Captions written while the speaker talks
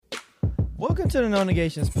Welcome to the No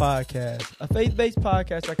Negations Podcast, a faith-based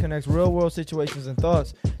podcast that connects real-world situations and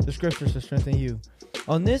thoughts to scriptures to strengthen you.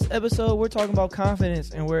 On this episode, we're talking about confidence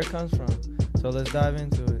and where it comes from. So let's dive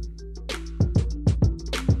into it.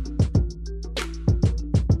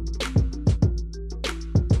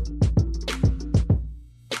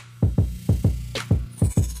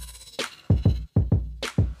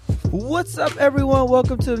 What's up, everyone?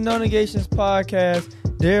 Welcome to the No Negations Podcast.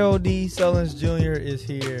 Darrell D. Sullins Jr. is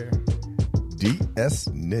here. DS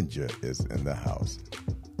Ninja is in the house.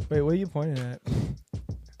 Wait, what are you pointing at?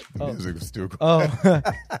 The music was still going. Oh,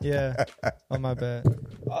 yeah. Oh, my bad.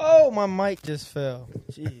 Oh, my mic just fell.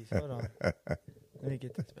 Jeez, hold on. Let me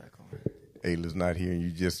get this back on. Ayla's not here and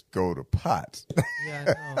you just go to pots.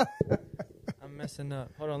 Yeah, I know. I'm messing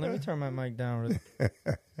up. Hold on, let me turn my mic down really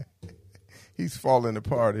quick. He's falling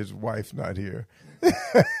apart. His wife's not here.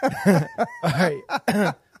 All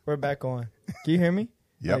right. We're back on. Can you hear me?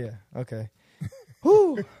 Yep. Oh, yeah. Okay.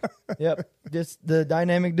 Whew. Yep. Just the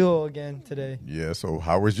dynamic duo again today. Yeah, so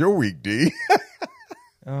how was your week, D?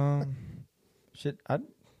 Shit, I'm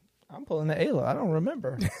pulling the Ayla. I don't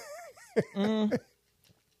remember. It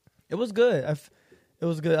was good. It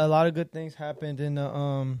was good. A lot of good things happened in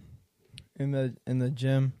the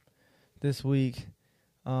gym this week.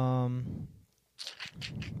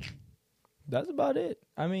 That's about it.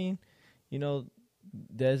 I mean, you know,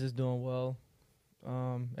 Dez is doing well.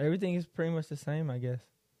 Everything is pretty much the same, I guess.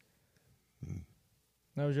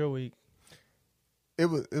 That was your week. It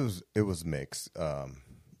was mixed.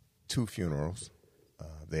 Two funerals.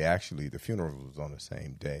 The funeral was on the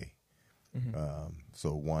same day. Mm-hmm.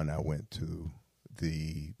 So one, I went to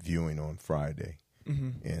the viewing on Friday,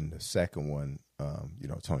 and the second one,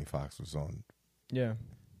 Tony Fox was on. Yeah,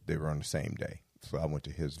 they were on the same day. So I went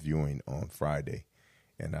to his viewing on Friday,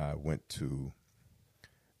 and I went to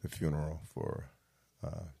the funeral for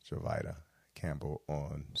Javida Campbell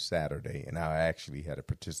on Saturday, and I actually had to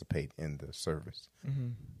participate in the service.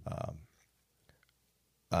 Mm-hmm.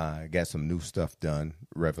 I got some new stuff done,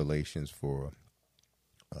 revelations for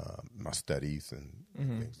my studies and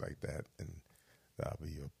things like that, and I'll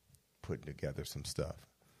be putting together some stuff.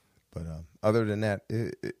 But other than that,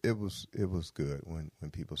 it was good. When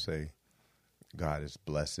people say God is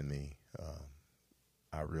blessing me,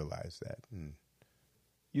 I realize that. And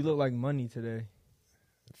you look like money today.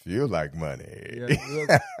 Feel like money. Yeah, you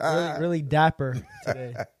look really dapper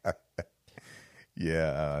today.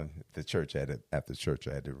 Yeah, after church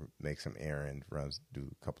I had to make some errands, do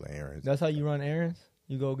a couple of errands. That's how you run errands?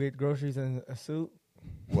 You go get groceries in a suit?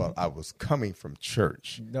 Well, I was coming from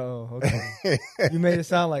church. No, okay. You made it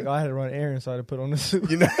sound like I had to run errands, so I had to put on the suit.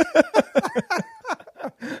 You know,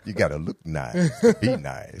 you got to look nice, be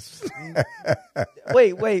nice.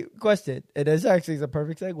 Wait, question. And this actually is a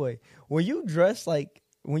perfect segue. When you dress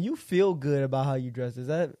when you feel good about how you dress, does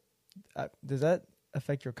that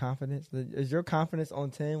affect your confidence? Is your confidence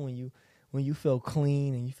on 10 when you feel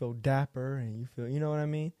clean and you feel dapper and you feel, you know what I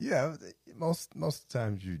mean? Yeah, most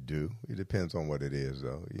times you do. It depends on what it is,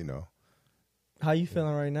 though. You know. How you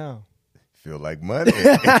feeling right now? Feel like money.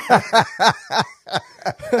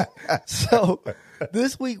 So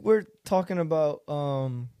this week we're talking about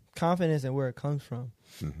confidence and where it comes from.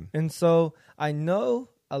 Mm-hmm. And so I know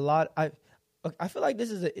a lot. I feel like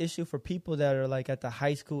this is an issue for people that are like at the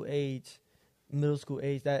high school age, middle school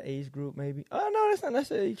age, that age group maybe. Oh, no, that's not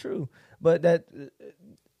necessarily true. But that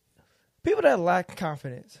people that lack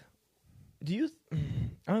confidence, I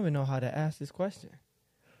don't even know how to ask this question.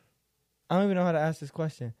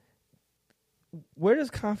 Where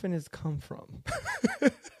does confidence come from?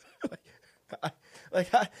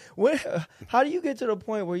 How do you get to the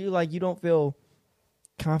point where you don't feel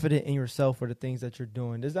confident in yourself or the things that you're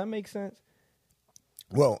doing? Does that make sense?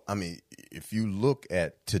 Well, I mean, if you look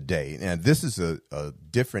at today, and this is a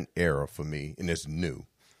different era for me, and it's new,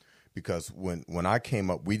 because when I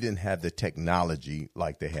came up, we didn't have the technology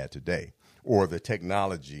like they had today, or the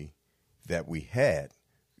technology that we had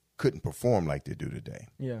couldn't perform like they do today.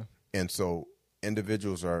 Yeah. And so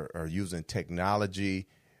individuals are using technology.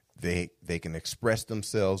 They can express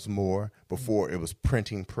themselves more. Before it was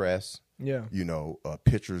printing press. Yeah.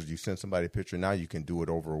 Pictures, you send somebody a picture. Now you can do it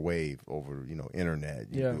over a wave, over,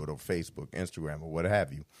 internet. You can do it over Facebook, Instagram, or what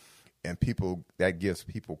have you. And that gives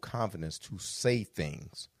people confidence to say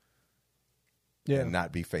things and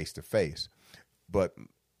not be face to face. But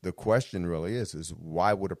the question really is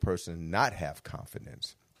why would a person not have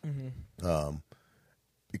confidence? Mm-hmm.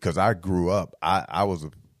 Because I grew up, I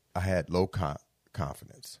had low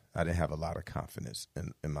confidence. I didn't have a lot of confidence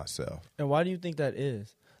in myself. And why do you think that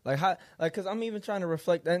is? Like how, like, cause I'm even trying to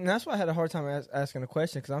reflect, and that's why I had a hard time asking the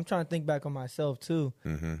question, cause I'm trying to think back on myself too.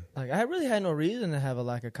 Mm-hmm. Like I really had no reason to have a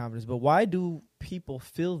lack of confidence, but why do people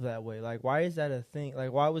feel that way? Like why is that a thing?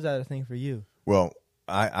 Like why was that a thing for you? Well,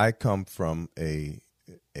 I come from a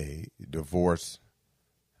divorce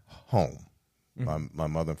home. My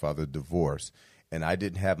mother and father divorced, and I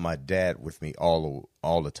didn't have my dad with me all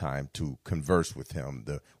the time to converse with him.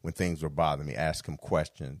 When things were bothering me, ask him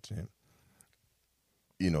questions, and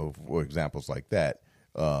for examples like that.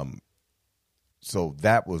 So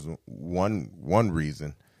that was one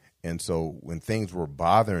reason. And so when things were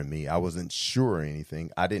bothering me, I wasn't sure or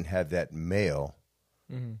anything. I didn't have that male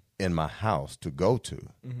in my house to go to.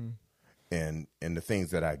 And the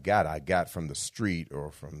things that I got from the street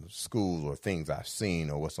or from the school or things I've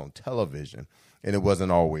seen or what's on television. And it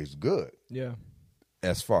wasn't always good. Yeah.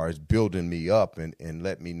 As far as building me up and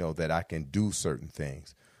let me know that I can do certain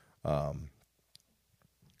things.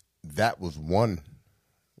 That was one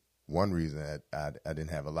reason that I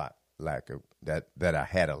didn't have I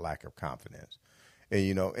had a lack of confidence.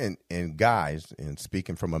 And and guys, and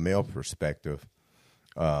speaking from a male perspective,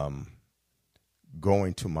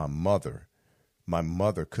 going to my mother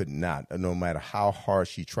could not, no matter how hard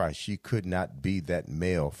she tried, she could not be that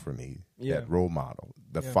male for me, that role model,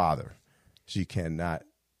 the father. The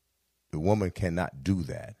woman cannot do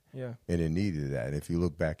that. Yeah. And it needed that. If you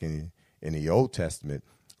look back in the Old Testament,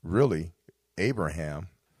 really, Abraham,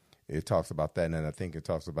 it talks about that, and I think it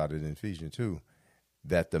talks about it in Ephesians 2,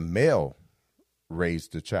 that the male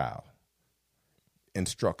raised the child,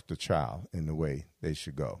 instruct the child in the way they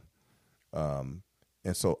should go.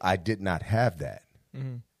 And so I did not have that.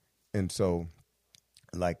 Mm-hmm. And so,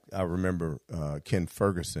 like, I remember Ken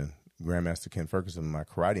Ferguson, Grandmaster Ken Ferguson, my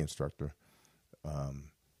karate instructor,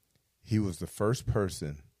 he was the first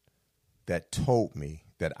person that told me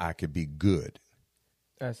that I could be good.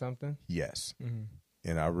 At something? Yes. Mm-hmm.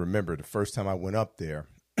 And I remember the first time I went up there,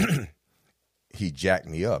 he jacked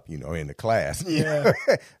me up, in the class,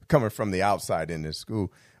 coming from the outside in this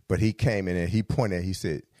school. But he came in and he pointed, he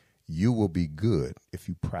said, "You will be good if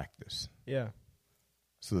you practice." Yeah.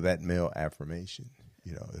 So that male affirmation,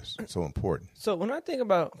 is so important. So when I think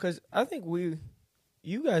about, because I think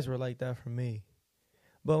you guys were like that for me.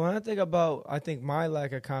 But when I think my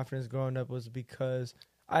lack of confidence growing up was because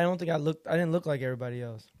I didn't look like everybody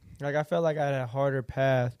else. Like I felt like I had a harder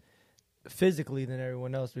path physically than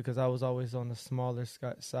everyone else because I was always on the smaller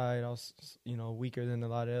side. I was, weaker than a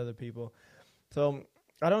lot of other people. So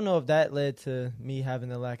I don't know if that led to me having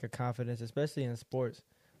the lack of confidence, especially in sports.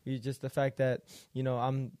 Just the fact that,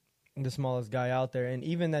 I'm the smallest guy out there. And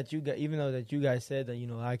even though that you guys said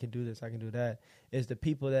that, I can do this, I can do that, is the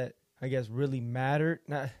people that I guess really mattered.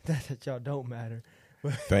 Not that y'all don't matter.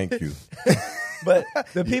 But thank you. But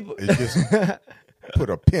the people. It just put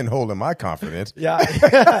a pinhole in my confidence. Yeah.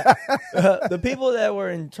 The people that were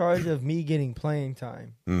in charge of me getting playing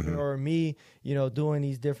time or me, doing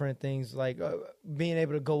these different things, like being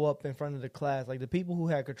able to go up in front of the class, like the people who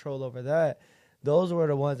had control over that, those were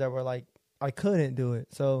the ones that were like, I couldn't do it.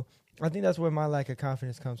 So I think that's where my lack of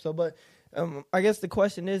confidence comes. So, but I guess the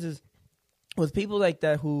question is with people like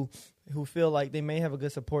that who feel like they may have a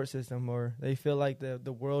good support system or they feel like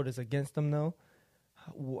the world is against them though,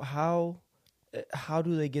 how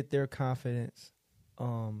do they get their confidence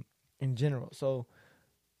in general? So,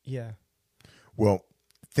 yeah. Well,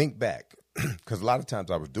 think back, because a lot of times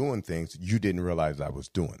I was doing things you didn't realize I was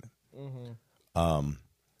doing it. Mm-hmm.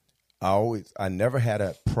 I never had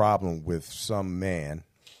a problem with some man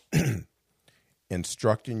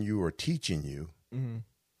instructing you or teaching you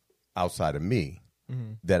outside of me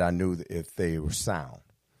that I knew that if they were sound.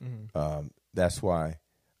 That's why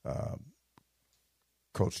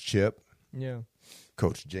Coach Chip,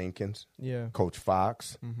 Coach Jenkins, Coach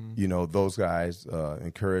Fox, those guys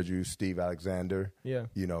encourage you, Steve Alexander,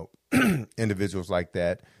 individuals like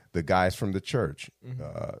that, the guys from the church,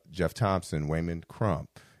 Jeff Thompson, Wayman Crump,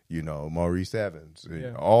 Maurice Evans,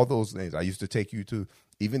 all those things. I used to take you to,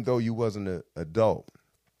 even though you wasn't an adult,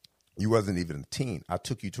 you wasn't even a teen, I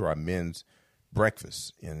took you to our men's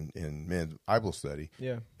breakfast in men's Bible study.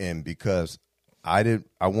 Yeah. And because I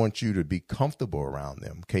want you to be comfortable around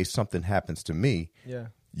them in case something happens to me. Yeah.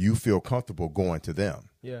 You feel comfortable going to them.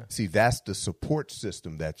 Yeah. See, that's the support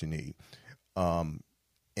system that you need.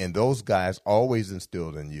 And those guys always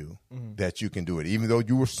instilled in you that you can do it, even though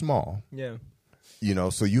you were small. Yeah.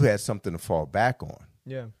 So you had something to fall back on.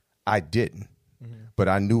 Yeah. I didn't. But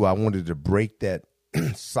I knew I wanted to break that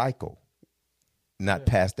cycle, not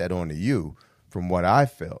pass that on to you from what I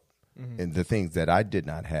felt and the things that I did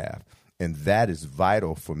not have. And that is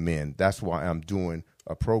vital for men. That's why I'm doing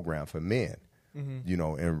a program for men, you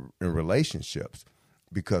know, in relationships,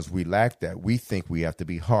 because we lack that. We think we have to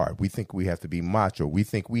be hard. We think we have to be macho. We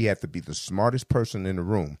think we have to be the smartest person in the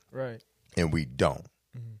room. Right. And we don't.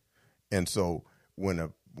 And so when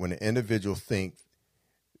an individual thinks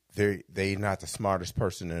they're not the smartest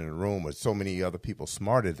person in the room, or so many other people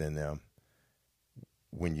smarter than them,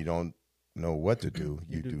 when you don't know what to do,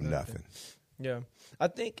 you do nothing. Yeah. I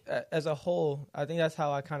think as a whole, I think that's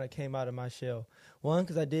how I kind of came out of my shell. One,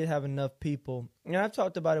 because I did have enough people, and I've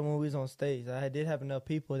talked about it when we was on stage. I did have enough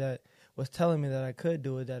people that was telling me that I could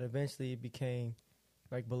do it, that eventually it became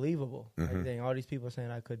like believable. Like, dang, all these people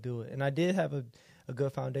saying I could do it. And I did have a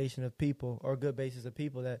good foundation of people, or a good basis of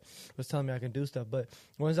people that was telling me I can do stuff. But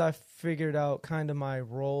once I figured out kind of my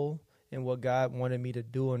role and what God wanted me to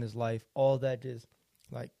do in his life, all that just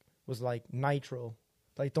like was like nitro,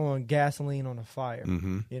 like throwing gasoline on a fire.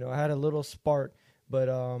 You know, I had a little spark, but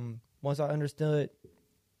once I understood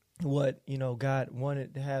what, you know, God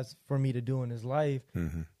has for me to do in his life,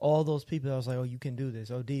 all those people, I was like, oh, you can do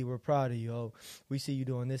this. Oh, D, we're proud of you. Oh, we see you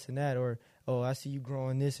doing this and that. Or, oh, I see you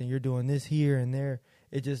growing this and you're doing this here and there.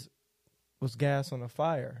 It just was gas on the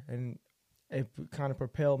fire, and it kind of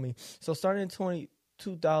propelled me. So starting in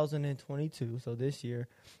 2022, so this year,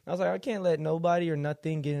 I was like, I can't let nobody or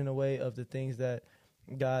nothing get in the way of the things that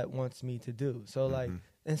God wants me to do. So like,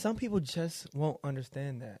 and some people just won't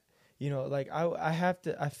understand that. You know, like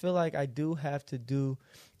I feel like I do have to do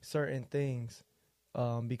certain things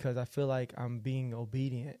because I feel like I'm being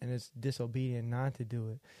obedient, and it's disobedient not to do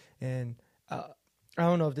it. And I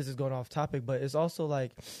don't know if this is going off topic, but it's also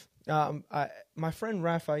like my friend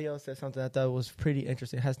Raphael said something I thought was pretty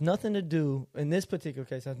interesting. It has nothing to do, in this particular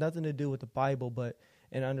case, has nothing to do with the Bible, but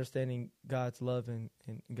in understanding God's love and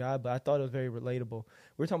God. But I thought it was very relatable.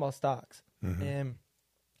 We're talking about stocks. And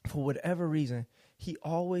for whatever reason, he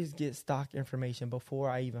always gets stock information before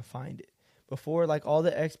I even find it. Before like all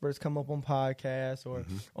the experts come up on podcasts or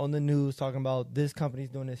on the news talking about this company's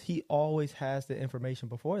doing this, he always has the information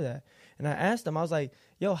before that. And I asked him, I was like,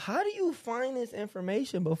 yo, how do you find this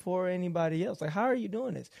information before anybody else? Like, how are you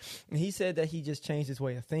doing this? And he said that he just changed his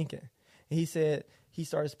way of thinking. And he said he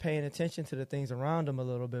starts paying attention to the things around him a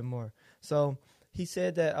little bit more. So he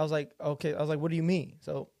said that, I was like, okay. I was like, what do you mean?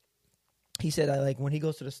 So he said that like when he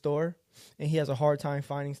goes to the store and he has a hard time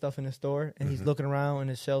finding stuff in the store, and he's looking around and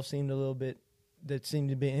his shelves seemed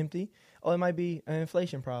to be empty. Oh, it might be an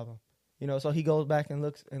inflation problem. You know, so he goes back and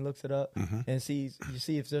looks it up and see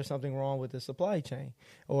if there's something wrong with the supply chain,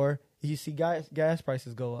 or you see gas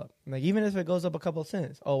prices go up. Like even if it goes up a couple of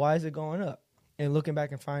cents, oh, why is it going up? And looking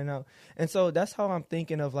back and finding out. And so that's how I'm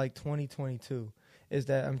thinking of like 2022, is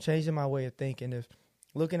that I'm changing my way of thinking. If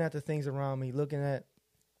looking at the things around me, looking at,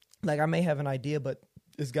 like I may have an idea, but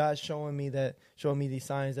is God showing me these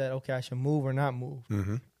signs that, okay, I should move or not move?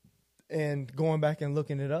 And going back and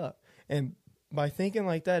looking it up. And by thinking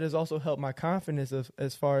like that has also helped my confidence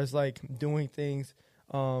as far as like doing things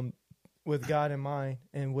with God in mind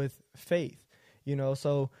and with faith. You know,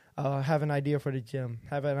 so have an idea for the gym,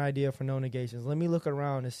 have an idea for no negations. Let me look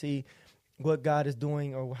around and see what God is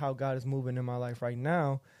doing or how God is moving in my life right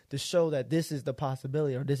now to show that this is the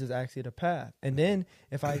possibility or this is actually the path. And then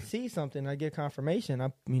if I see something, I get confirmation,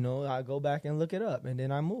 I go back and look it up, and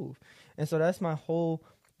then I move. And so that's my whole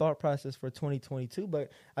thought process for 2022. But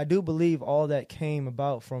I do believe all that came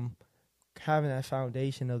about from having that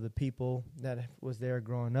foundation of the people that was there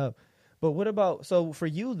growing up. But what about, so for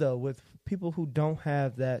you though, with people who don't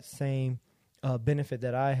have that same benefit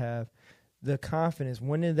that I have, the confidence,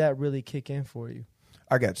 when did that really kick in for you?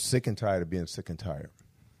 I got sick and tired of being sick and tired.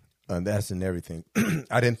 And that's in everything.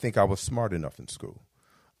 I didn't think I was smart enough in school.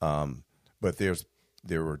 But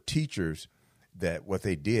there were teachers that what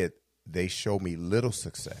they did, they showed me little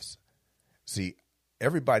success. See,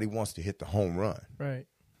 everybody wants to hit the home run. Right.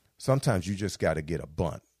 Sometimes you just got to get a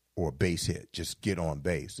bunt or a base hit, just get on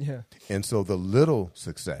base. Yeah. And so the little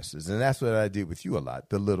successes, and that's what I did with you a lot,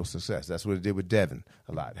 the little success. That's what I did with Devin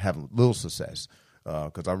a lot, having little success.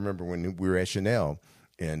 Because I remember when we were at Chanel,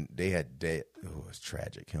 and they had, it was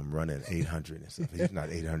tragic, him running 800 and stuff. He's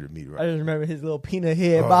not 800 meter. I just remember his little peanut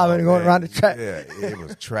head bobbing and going around the track. Yeah, it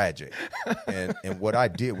was tragic. And what I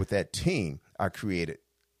did with that team, I created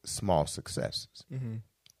small successes.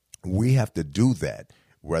 We have to do that,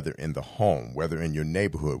 whether in the home, whether in your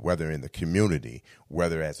neighborhood, whether in the community,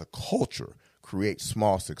 whether as a culture, create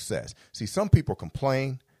small success. See, some people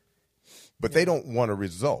complain, but they don't want a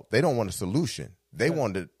result. They don't want a solution. They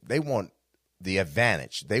want the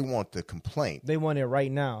advantage. They want the complaint. They want it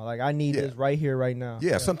right now. Like, I need this right here, right now.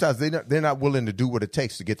 Yeah, sometimes they're not willing to do what it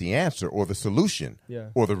takes to get the answer or the solution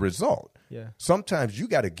or the result. Yeah. Sometimes you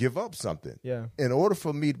got to give up something. Yeah. In order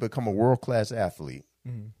for me to become a world-class athlete,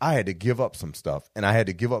 I had to give up some stuff, and I had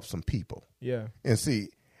to give up some people. Yeah. And see,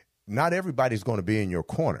 not everybody's going to be in your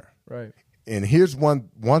corner. Right. And here's one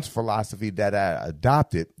philosophy that I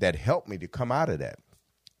adopted that helped me to come out of that.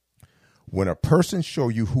 When a person show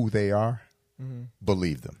you who they are,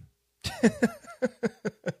 believe them.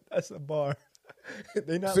 That's a bar.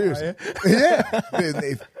 They're not Seriously. lying.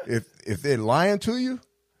 Yeah. If they're lying to you,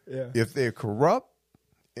 if they're corrupt,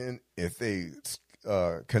 and if they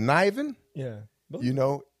conniving, you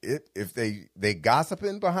know, if they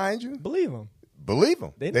gossiping behind you, believe them. Believe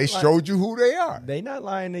them. They showed you who they are. They not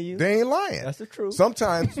lying to you. They ain't lying. That's the truth.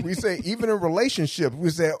 Sometimes we say, even in relationships, we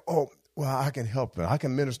say, oh, well, I can help them. I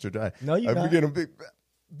can minister to them. No, you not.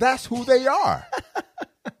 That's who they are.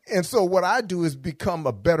 And so what I do is become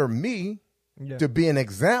a better me to be an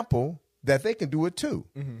example that they can do it too.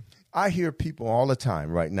 I hear people all the time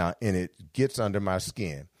right now, and it gets under my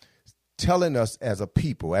skin, telling us as a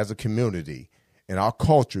people, as a community, in our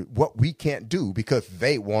culture, what we can't do because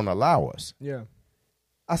they won't allow us. Yeah.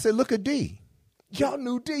 I said, look at D. Y'all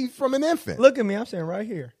knew D from an infant. Look at me. I'm saying right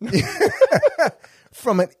here.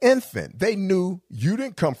 From an infant. They knew you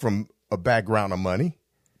didn't come from a background of money.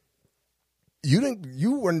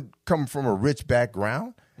 You weren't coming from a rich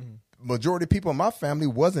background. Majority of people in my family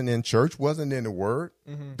wasn't in church, wasn't in the word,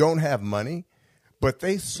 don't have money. But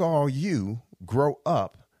they saw you grow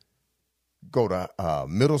up, go to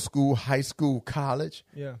middle school, high school, college,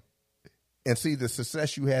 and see the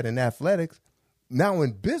success you had in athletics. Now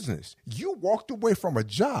in business, you walked away from a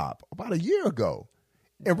job about a year ago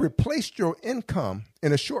and replaced your income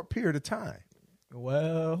in a short period of time.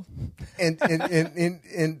 Well, and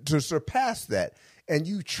to surpass that, and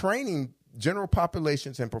you training general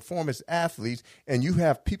populations and performance athletes, and you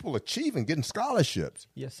have people achieving, getting scholarships.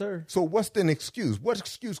 Yes, sir. So what's the excuse? What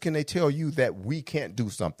excuse can they tell you that we can't do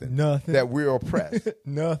something? Nothing. That we're oppressed?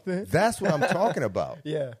 Nothing. That's what I'm talking about.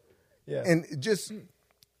 Yeah. And just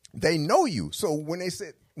they know you. So when they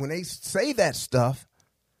say that stuff,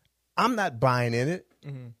 I'm not buying in it.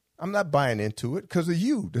 I'm not buying into it because of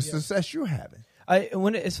you, the success you're having.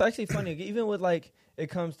 It's actually funny, even with like it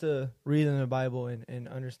comes to reading the Bible and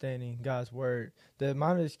understanding God's word, the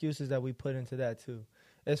amount of excuses that we put into that too,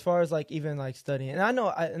 as far as like even like studying. And I know,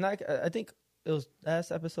 I think it was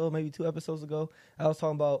last episode, maybe 2 episodes ago, I was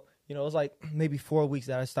talking about, you know, it was like maybe 4 weeks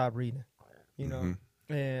that I stopped reading, you know,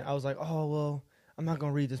 and I was like, oh well, I'm not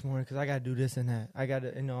gonna read this morning because I gotta do this and that. I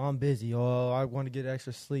gotta, you know, I'm busy, or I want to get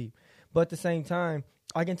extra sleep. But at the same time,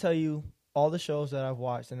 I can tell you all the shows that I've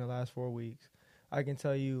watched in the last 4 weeks. I can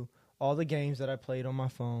tell you all the games that I played on my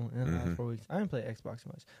phone in the last 4 weeks. I didn't play Xbox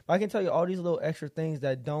much. But I can tell you all these little extra things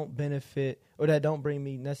that don't benefit or that don't bring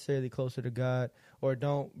me necessarily closer to God or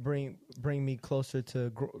don't bring me closer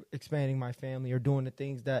to expanding my family or doing the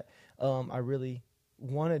things that I really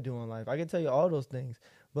want to do in life. I can tell you all those things.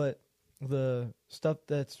 But the stuff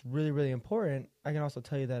that's really, really important, I can also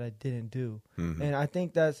tell you that I didn't do. And I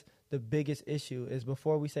think that's the biggest issue is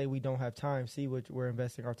before we say we don't have time, see what we're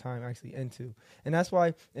investing our time actually into. And that's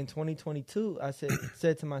why in 2022, I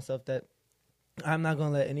said to myself that I'm not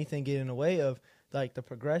going to let anything get in the way of like the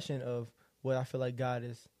progression of what I feel like God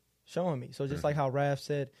is showing me. So just like how Raph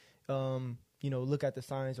said, you know, look at the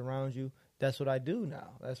signs around you. That's what I do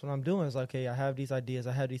now. That's what I'm doing. It's like, okay, I have these ideas.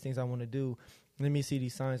 I have these things I want to do. Let me see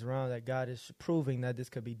these signs around that God is proving that this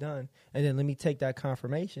could be done. And then let me take that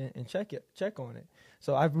confirmation and check on it.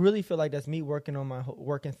 So I really feel like that's me working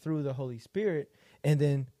through the Holy Spirit and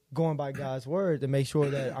then going by God's word to make sure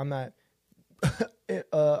that I'm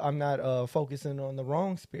not focusing on the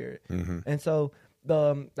wrong spirit. And so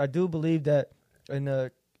I do believe that in a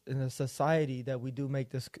society that we do make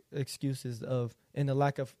this excuses of, in the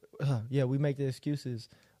lack of, we make the excuses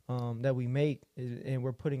that we make, and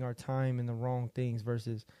we're putting our time in the wrong things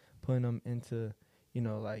versus putting them into, you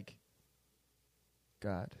know, like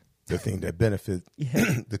God. The thing that benefits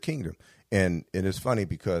the kingdom. And it's funny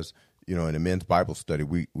because, you know, in the men's Bible study,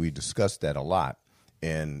 we discussed that a lot.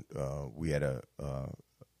 And we had a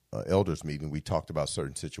elders meeting. We talked about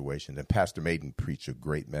certain situations. And Pastor Maiden preached a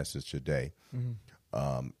great message today.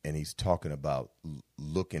 And he's talking about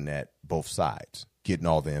looking at both sides, getting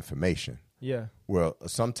all the information. Yeah. Well,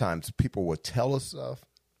 sometimes people will tell us stuff,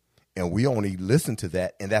 and we only listen to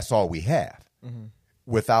that, and that's all we have,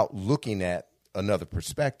 without looking at another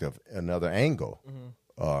perspective, another angle,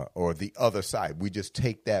 or the other side. We just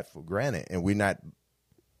take that for granted, and we're not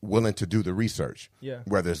willing to do the research,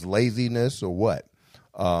 whether it's laziness or what.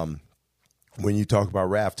 when you talk about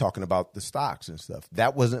Raph talking about the stocks and stuff,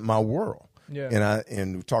 that wasn't my world. Yeah.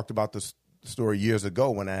 And we talked about this story years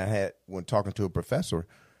ago when talking to a professor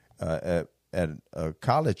at a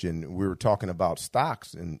college, and we were talking about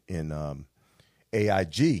stocks in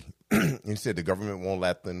AIG. And he said the government won't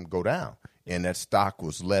let them go down. And that stock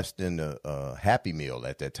was less than a Happy Meal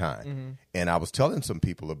at that time. Mm-hmm. And I was telling some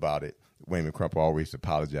people about it. Wayman Crump always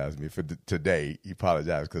apologized to me for today. He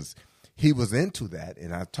apologized because he was into that.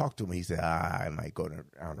 And I talked to him. He said, I might go down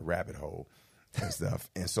a rabbit hole and stuff.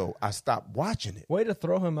 And so I stopped watching it. Way to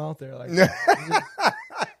throw him out there like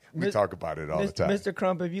We talk about it all the time. Mr.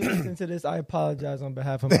 Crump, if you listen to this, I apologize on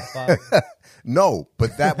behalf of my father. No,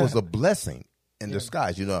 but that was a blessing in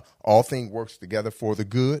disguise. You know, all things works together for the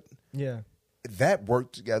good. Yeah. That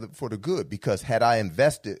worked together for the good, because had I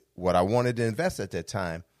invested what I wanted to invest at that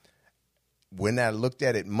time, when I looked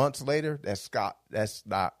at it months later, that's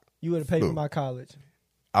not. You would have paid for my college.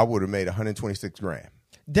 I would have made $126,000.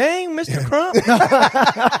 Dang, Mr. Crump.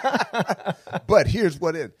 But here's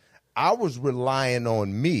what I was relying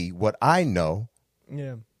on me, what I know.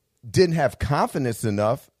 Yeah. Didn't have confidence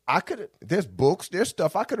enough. There's books, there's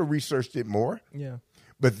stuff. I could have researched it more. Yeah.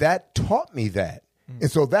 But that taught me that. And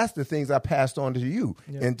so that's the things I passed on to you,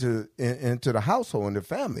 into the household and the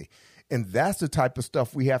family. And that's the type of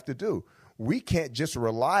stuff we have to do. We can't just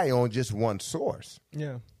rely on just one source.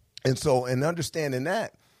 Yeah. And so in understanding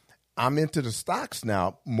that, I'm into the stocks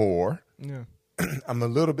now more. Yeah. I'm a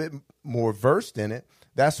little bit more versed in it.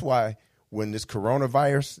 That's why when this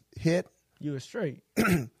coronavirus hit, you were straight.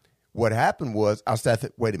 What happened was I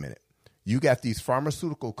said, wait a minute. You got these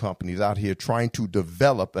pharmaceutical companies out here trying to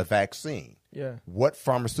develop a vaccine. Yeah. What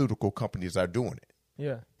pharmaceutical companies are doing it?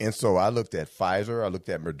 Yeah. And so I looked at Pfizer, I looked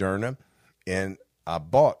at Moderna, and I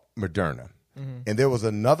bought Moderna. Mm-hmm. And there was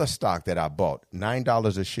another stock that I bought,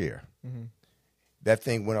 $9 a share. Mm-hmm. That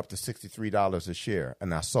thing went up to $63 a share,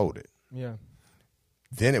 and I sold it. Yeah.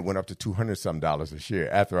 Then it went up to $200-some a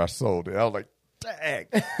share after I sold it. I was like, dang.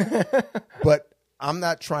 But I'm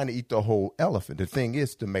not trying to eat the whole elephant. The thing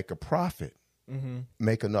is to make a profit,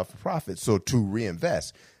 make enough profit, so to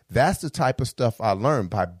reinvest. That's the type of stuff I learned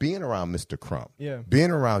by being around Mr. Crump,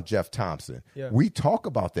 being around Jeff Thompson. Yeah. We talk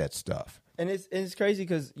about that stuff. And it's crazy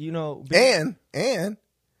because, you know. And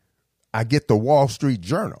I get the Wall Street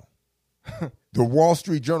Journal. The Wall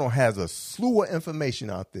Street Journal has a slew of information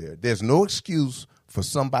out there. There's no excuse for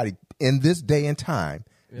somebody in this day and time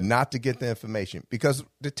not to get the information because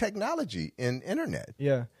the technology and internet.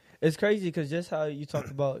 Yeah. It's crazy because just how you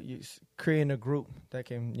talked about you creating a group that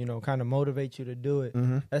can, you know, kind of motivate you to do it.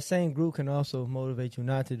 Mm-hmm. That same group can also motivate you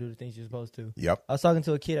not to do the things you're supposed to. Yep. I was talking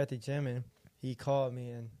to a kid at the gym and he called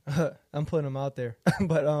me and I'm putting him out there,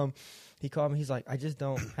 but he called me. He's like, I just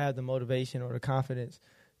don't have the motivation or the confidence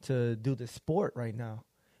to do the sport right now.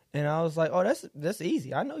 And I was like, oh, that's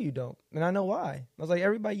easy. I know you don't. And I know why. I was like,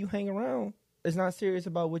 everybody you hang around is not serious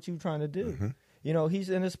about what you're trying to do. Mm-hmm. You know,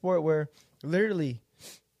 he's in a sport where literally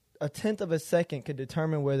a tenth of a second could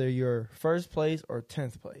determine whether you're first place or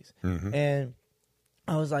 10th place. Mm-hmm. And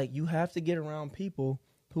I was like, you have to get around people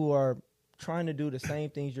who are trying to do the same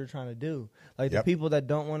things you're trying to do. Like the people that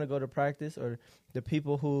don't want to go to practice, or the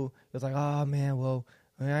people who it's like, oh man, well,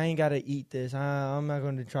 I ain't got to eat this. I'm not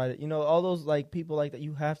going to try to, you know, all those like people like that.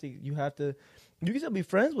 You can still be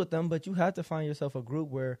friends with them, but you have to find yourself a group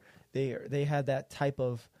where they have that type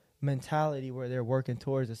of mentality where they're working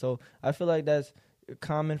towards it. So I feel like that's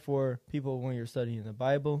common for people when you're studying the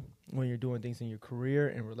Bible, when you're doing things in your career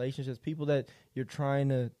and relationships, people that you're trying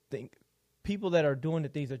to think, people that are doing the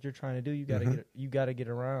things that you're trying to do, you gotta get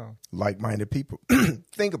around like-minded people.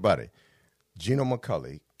 Think about it. Gino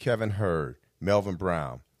McCulley, Kevin Hurd, Melvin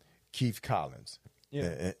Brown, Keith Collins,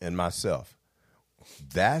 and myself.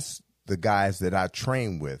 That's the guys that I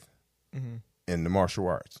trained with in the martial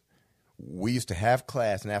arts. We used to have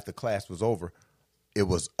class, and after class was over, it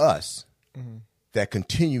was us that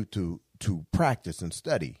continued to practice and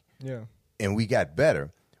study. Yeah. And we got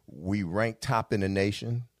better. We ranked top in the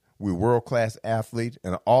nation. We world-class athletes,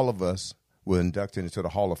 and all of us were inducted into the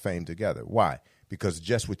Hall of Fame together. Why? Because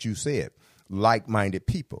just what you said, like-minded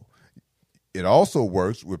people. It also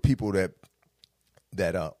works with people that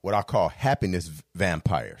what I call happiness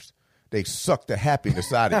vampires. They suck the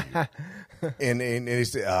happiness out of you. and they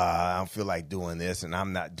say, I don't feel like doing this, and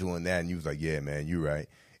I'm not doing that. And you was like, yeah, man, you're right.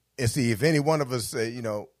 And see, if any one of us say, you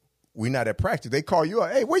know, we're not at practice, they call you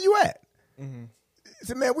up. Hey, where you at? Mm-hmm. I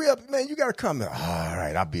said, man, we up. Man, you got to come. All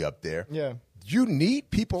right, I'll be up there. Yeah. You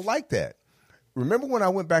need people like that. Remember when I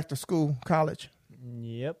went back to school, college?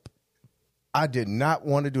 Yep. I did not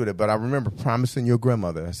want to do that, but I remember promising your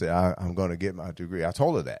grandmother. I said, I'm going to get my degree. I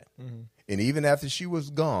told her that. Mm-hmm. And even after she was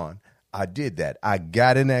gone, I did that. I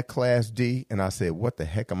got in that class D, and I said, what the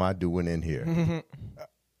heck am I doing in here?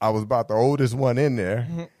 I was about the oldest one in there,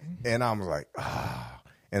 and I was like,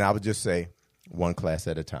 And I would just say, one class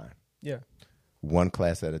at a time. Yeah. One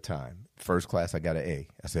class at a time. First class, I got an A.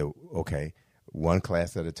 I said, okay, one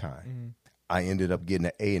class at a time. Mm-hmm. I ended up getting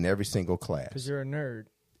an A in every single class. Because you're a nerd.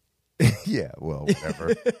 Yeah, well,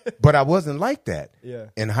 whatever. But I wasn't like that. Yeah.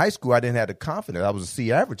 In high school, I didn't have the confidence. I was a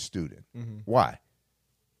C average student. Mm-hmm. Why?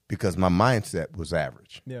 Because my mindset was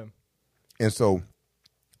average. Yeah. And so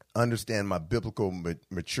understand my biblical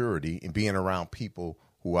maturity and being around people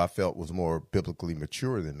who I felt was more biblically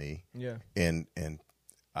mature than me. Yeah. And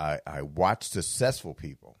I watched successful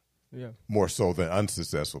people. Yeah. More so than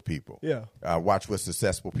unsuccessful people. Yeah. I watched what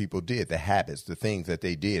successful people did, the habits, the things that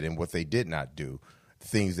they did and what they did not do, the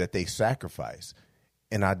things that they sacrificed.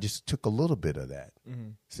 And I just took a little bit of that.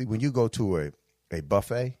 Mm-hmm. See, when you go to a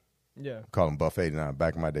buffet, yeah, I call them buffet now,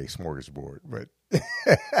 back in my day, smorgasbord, but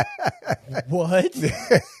what?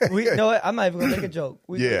 No, I'm not even going to make a joke.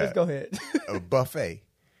 Let's go ahead. A buffet,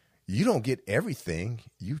 you don't get everything.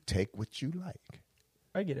 You take what you like.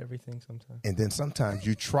 I get everything sometimes. And then sometimes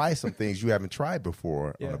you try some things you haven't tried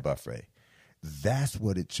before on a buffet. That's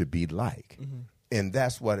what it should be like. Mm-hmm. And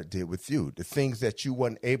that's what it did with you. The things that you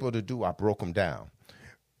weren't able to do, I broke them down.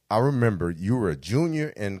 I remember you were a junior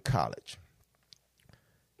in college.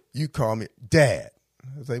 You called me, Dad.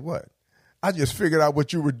 I was like, what? I just figured out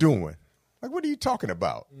what you were doing. Like, what are you talking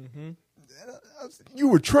about? Mm-hmm. You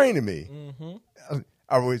were training me. Mm-hmm.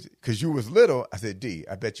 I was, because you was little. I said, D,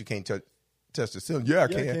 I bet you can't touch the cylinder. Yeah, I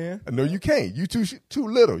can. No, you can't. You too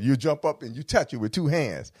little. You jump up and you touch it with two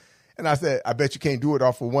hands. And I said, I bet you can't do it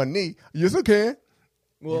off of one knee. Yes, I can.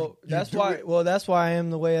 Well, that's why I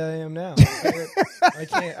am the way I am now. I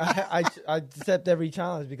can't. I accept every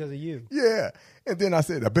challenge because of you. Yeah. And then I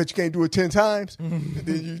said, I bet you can't do it 10 times. And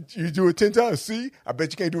then you do it 10 times. See, I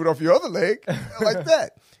bet you can't do it off your other leg like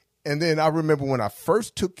that. And then I remember when I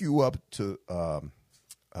first took you up to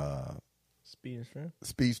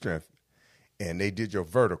Speed Strength, and they did your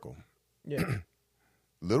vertical. Yeah.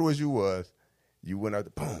 Little as you was, you went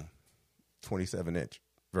up, boom, 27-inch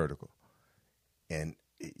vertical. And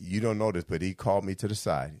you don't know this, but he called me to the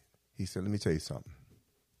side. He said, let me tell you something.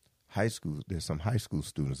 High school, there's some high school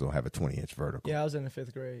students don't have a 20-inch vertical. Yeah, I was in the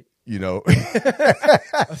 5th grade. You know. I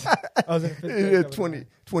was in the 5th grade.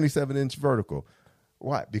 27-inch vertical.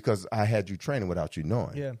 Why? Because I had you training without you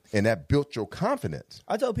knowing. Yeah. And that built your confidence.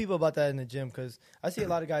 I tell people about that in the gym because I see a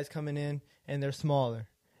lot of guys coming in and they're smaller.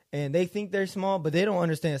 And they think they're small, but they don't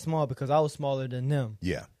understand small because I was smaller than them.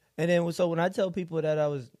 Yeah. And then so when I tell people that I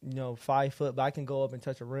was, 5 foot, but I can go up and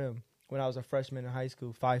touch a rim when I was a freshman in high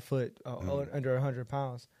school, 5 foot, under 100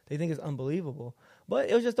 pounds, they think it's unbelievable. But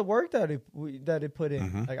it was just the work that it put in.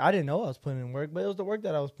 Mm-hmm. Like I didn't know I was putting in work, but it was the work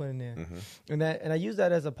that I was putting in. Mm-hmm. And I use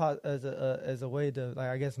that as a way to, like,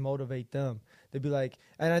 I guess, motivate them. To be like,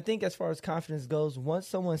 and I think as far as confidence goes, once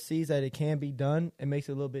someone sees that it can be done, it makes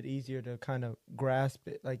it a little bit easier to kind of grasp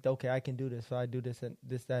it. Like, okay, I can do this, so I do this and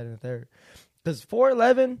this, that, and the third. Because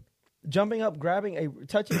 4'11", jumping up,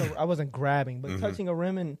 I wasn't grabbing, but touching a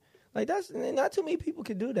rim and like that's not too many people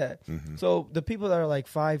can do that. Mm-hmm. So the people that are like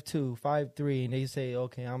 5'2", 5'3", and they say,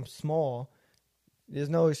 okay, I'm small. There's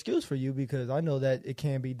no excuse for you because I know that it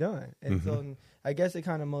can be done, and so I guess it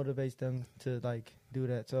kind of motivates them to like do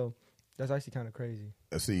that. So that's actually kind of crazy.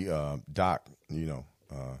 See, Doc,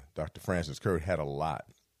 Dr. Francis Kurt had a lot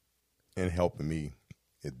in helping me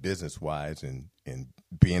business wise and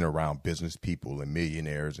being around business people and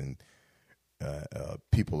millionaires and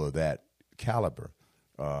people of that caliber.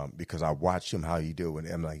 Because I watched him how he do it.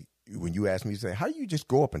 And I'm like, when you ask me, you say, how do you just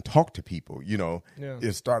go up and talk to people,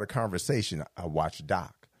 and start a conversation? I watched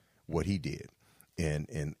Doc, what he did,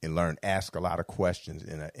 and learn, ask a lot of questions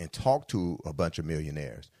and talk to a bunch of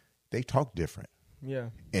millionaires. They talk different. Yeah.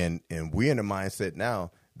 And we're in a mindset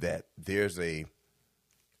now that there's a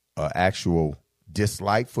actual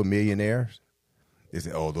dislike for millionaires. They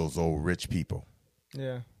say, oh, those old rich people.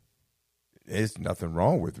 Yeah. There's nothing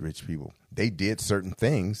wrong with rich people. They did certain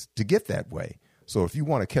things to get that way. So if you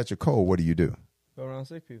want to catch a cold, what do? Go around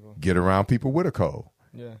sick people. Get around people with a cold.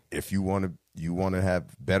 Yeah. If you want to have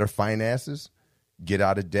better finances, get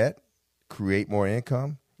out of debt, create more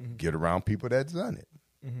income, get around people that's done it.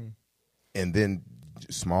 Mm-hmm. And then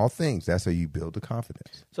small things, that's how you build the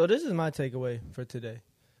confidence. So this is my takeaway for today,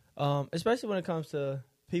 especially when it comes to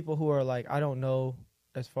people who are like, I don't know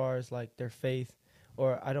as far as like their faith,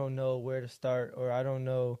 or I don't know where to start, or I don't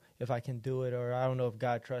know if I can do it, or I don't know if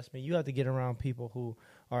God trusts me. You have to get around people who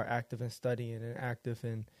are active in studying and active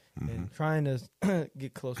in trying to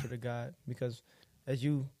get closer to God, because as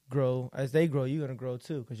you grow, as they grow, you're gonna grow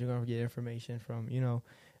too, because you're gonna get information from, you know.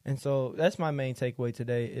 And so that's my main takeaway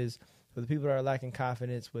today, is for the people that are lacking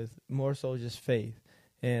confidence, with more so just faith.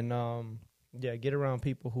 And get around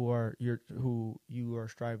people who you are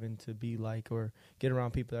striving to be like, or get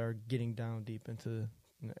around people that are getting down deep into,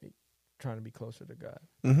 you know, trying to be closer to God.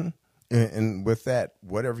 Mm-hmm. And with that,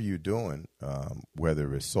 whatever you're doing,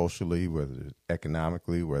 whether it's socially, whether it's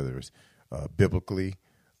economically, whether it's biblically,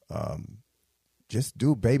 just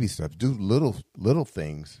do baby steps, do little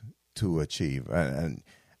things to achieve. And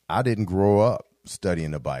I didn't grow up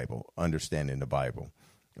studying the Bible, understanding the Bible,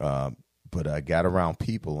 but I got around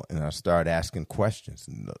people and I started asking questions.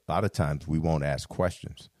 And a lot of times we won't ask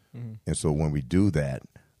questions. Mm-hmm. And so when we do that,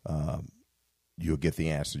 you'll get the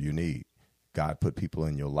answer you need. God put people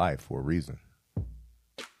in your life for a reason.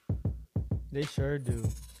 They sure do.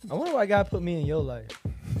 I wonder why God put me in your life.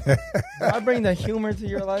 Do I bring the humor to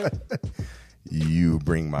your life? You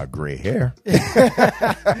bring my gray hair.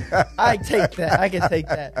 I take that. I can take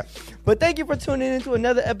that. But thank you for tuning into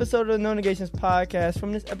another episode of the No Negations podcast.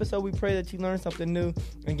 From this episode, we pray that you learned something new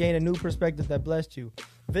and gain a new perspective that blessed you.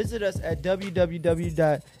 Visit us at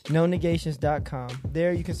www.nonegations.com.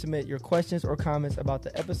 There you can submit your questions or comments about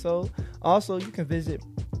the episode. Also, you can visit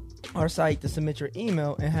our site to submit your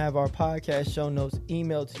email and have our podcast show notes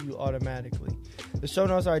emailed to you automatically. The show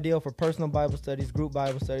notes are ideal for personal Bible studies, group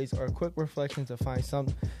Bible studies, or quick reflections to find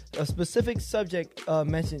a specific subject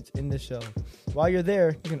mentioned in the show. While you're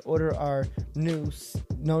there, you can order our new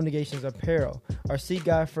No Negations apparel. Our Seek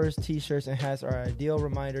God First t-shirts and hats are an ideal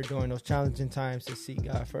reminder during those challenging times to seek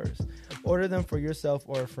God first. Order them for yourself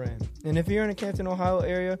or a friend. And if you're in the Canton, Ohio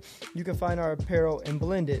area, you can find our apparel in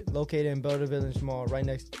Blended, located in Boulder Village Mall, right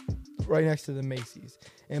next to the Macy's.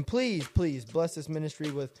 And please bless this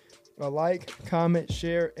ministry with a like, comment,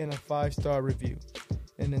 share, and a 5-star review.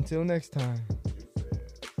 And until next time.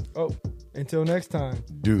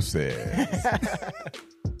 Deuces.